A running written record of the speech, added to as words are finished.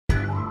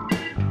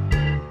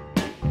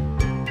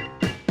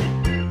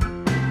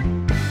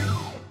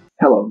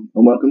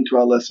and welcome to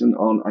our lesson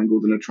on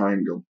angles in a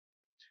triangle.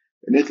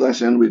 In this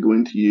lesson we're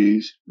going to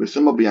use the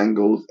sum of the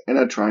angles in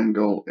a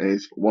triangle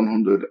is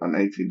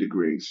 180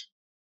 degrees.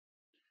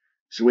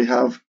 So we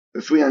have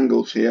the three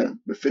angles here,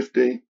 the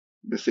 50,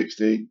 the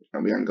 60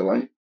 and the angle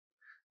A,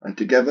 and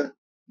together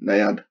they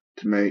add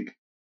to make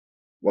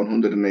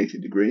 180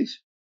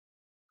 degrees.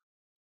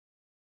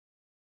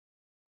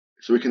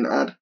 So we can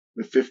add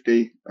the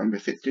 50 and the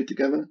 60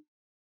 together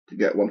to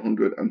get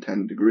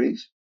 110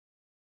 degrees.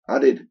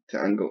 Added to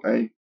angle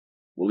A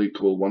will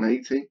equal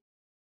 180.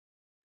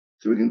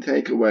 So we can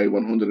take away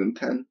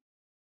 110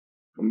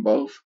 from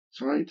both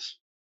sides,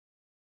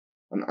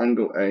 and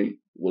angle A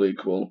will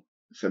equal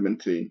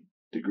 70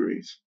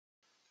 degrees.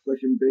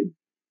 Question B,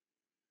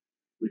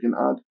 we can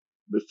add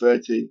the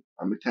 30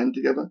 and the 10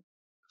 together,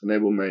 and they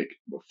will make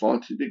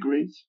 40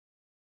 degrees.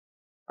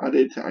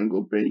 Added to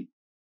angle B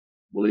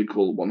will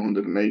equal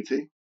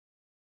 180.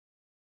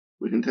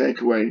 We can take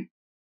away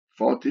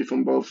 40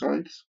 from both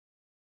sides,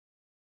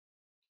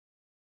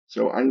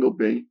 so angle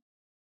B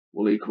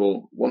will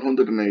equal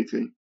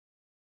 180,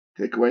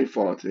 take away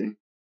 40,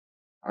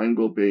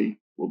 angle B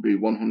will be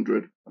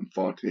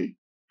 140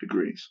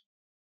 degrees.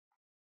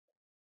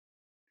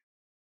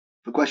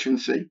 For question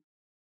C,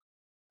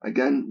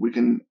 again we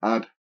can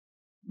add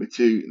the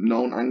two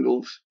known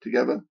angles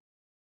together.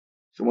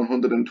 So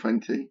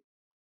 120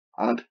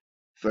 add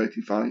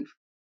 35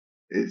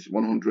 is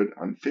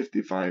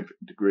 155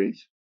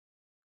 degrees.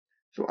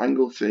 So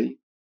angle C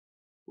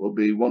will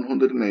be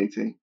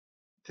 180,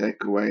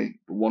 take away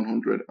the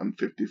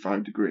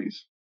 155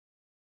 degrees.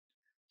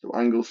 So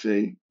angle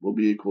C will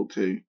be equal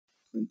to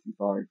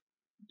 25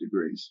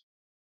 degrees.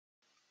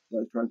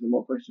 Let's try some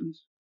more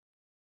questions.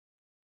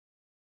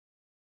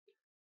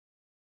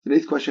 So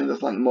these questions are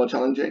slightly more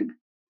challenging. Do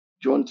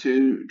you want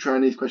to try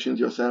these questions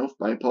yourself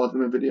by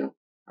pausing the video,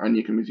 and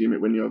you can resume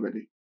it when you're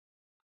ready?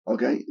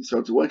 Okay,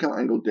 so to work out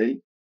angle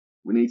D,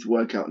 we need to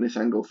work out this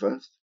angle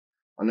first,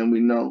 and then we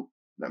know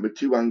that the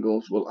two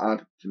angles will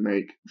add to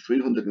make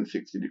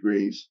 360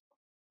 degrees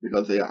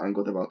because they are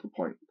angled about a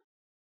point.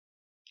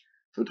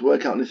 So to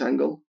work out this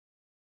angle,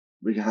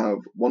 we have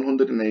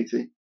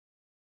 180,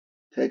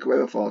 take away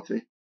the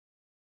 40,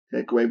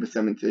 take away the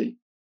 70,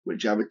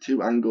 which are the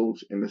two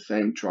angles in the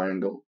same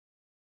triangle.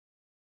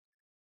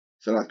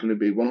 So that's going to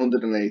be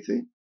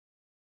 180,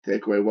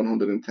 take away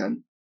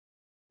 110,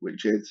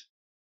 which is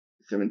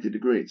 70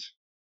 degrees.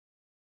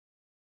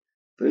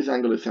 For this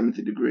angle is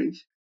 70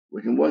 degrees,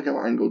 we can work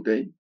out angle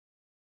D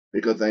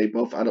because they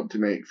both add up to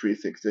make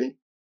 360.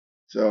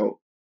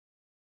 So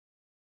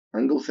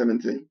angle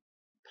 70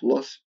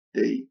 plus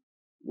D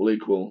will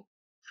equal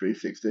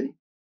 360.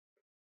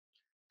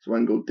 So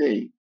angle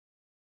D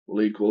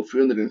will equal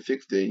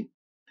 360,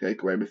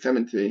 take away the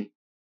 70,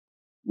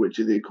 which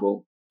is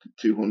equal to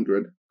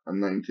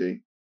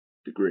 290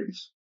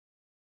 degrees.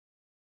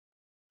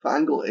 For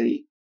angle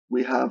E,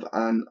 we have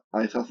an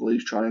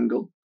isosceles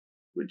triangle,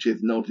 which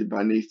is noted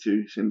by these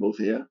two symbols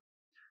here.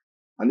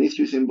 And these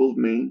two symbols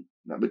mean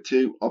that the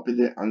two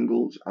opposite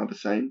angles are the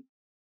same.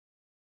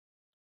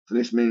 So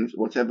this means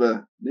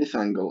whatever this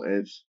angle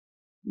is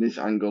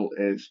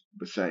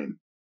the same.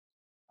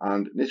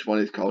 And this one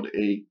is called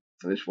E,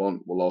 so this one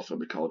will also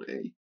be called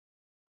E.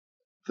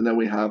 So then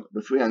we have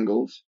the three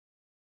angles,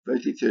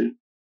 32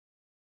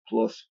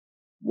 plus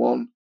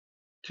 1,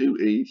 2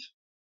 E's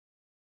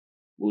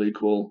will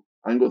equal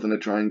angles in a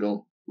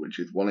triangle, which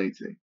is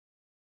 180.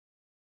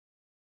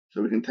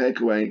 So we can take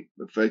away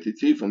the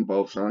 32 from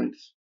both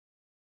sides.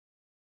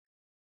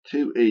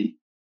 2E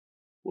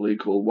will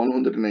equal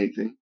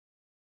 180.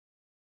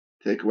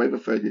 Take away the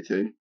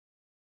 32.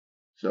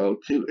 So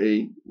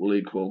 2E will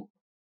equal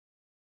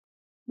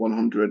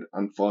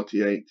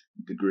 148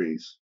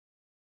 degrees.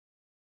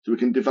 So we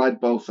can divide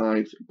both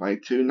sides by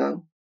 2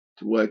 now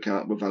to work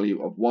out the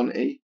value of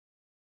 1E.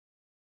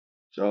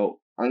 So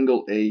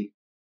angle E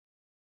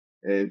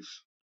is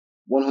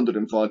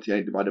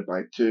 148 divided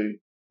by 2,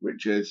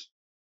 which is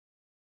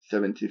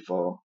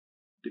 74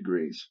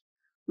 degrees.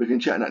 We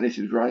can check that this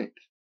is right.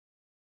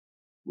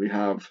 We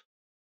have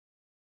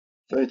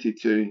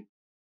 32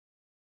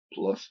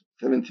 plus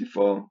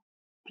 74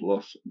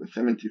 plus the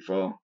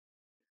 74,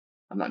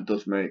 and that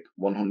does make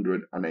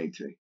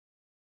 180.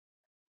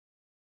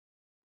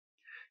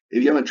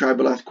 If you haven't tried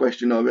the last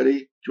question already,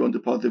 do you want to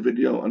pause the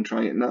video and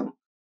try it now?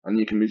 And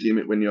you can resume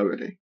it when you're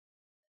ready.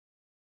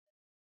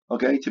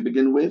 Okay, to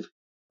begin with,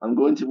 I'm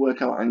going to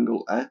work out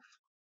angle F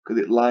because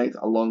it lies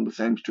along the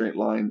same straight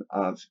line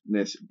as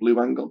this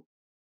blue angle.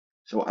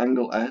 So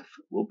angle F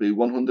will be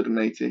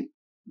 180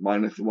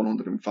 minus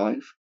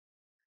 105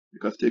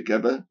 because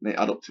together they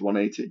add up to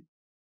 180.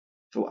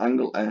 So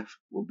angle F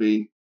will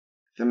be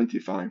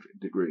 75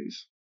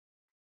 degrees.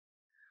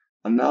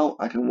 And now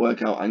I can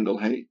work out angle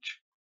H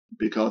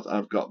because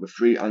I've got the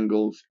three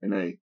angles in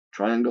a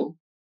triangle.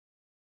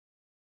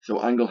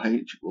 So angle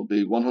H will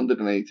be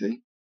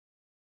 180,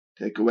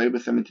 take away the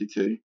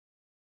 72,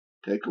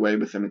 take away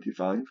the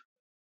 75,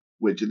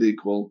 which is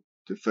equal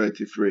to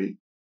 33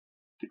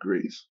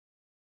 degrees.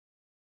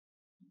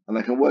 And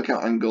I can work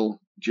out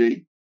angle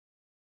G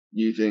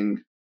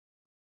using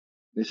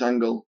this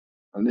angle,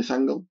 and this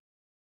angle.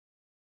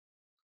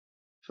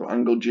 So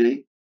angle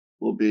G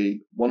will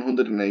be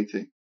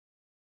 180.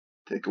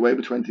 Take away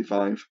the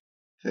 25,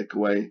 take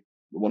away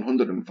the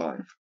 105.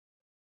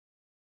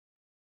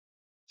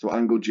 So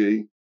angle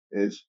G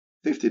is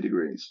 50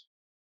 degrees.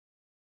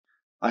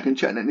 I can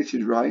check that this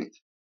is right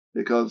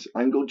because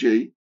angle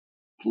G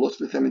plus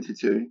the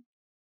 72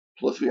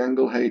 plus the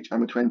angle H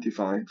and the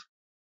 25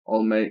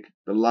 all make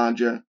the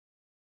larger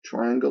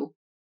triangle.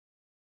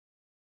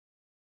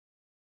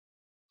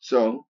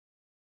 So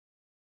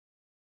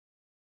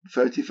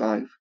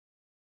 35,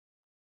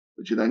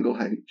 which is angle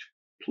H,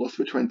 plus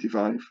the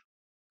 25,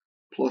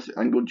 plus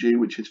angle G,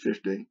 which is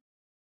 50,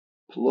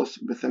 plus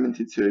the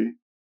 72,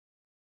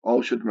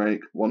 all should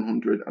make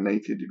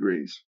 180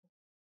 degrees,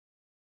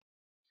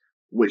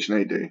 which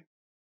they do.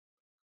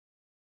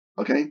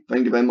 Okay,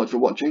 thank you very much for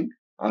watching.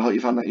 I hope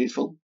you found that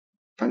useful.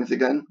 Thanks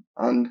again,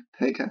 and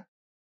take care.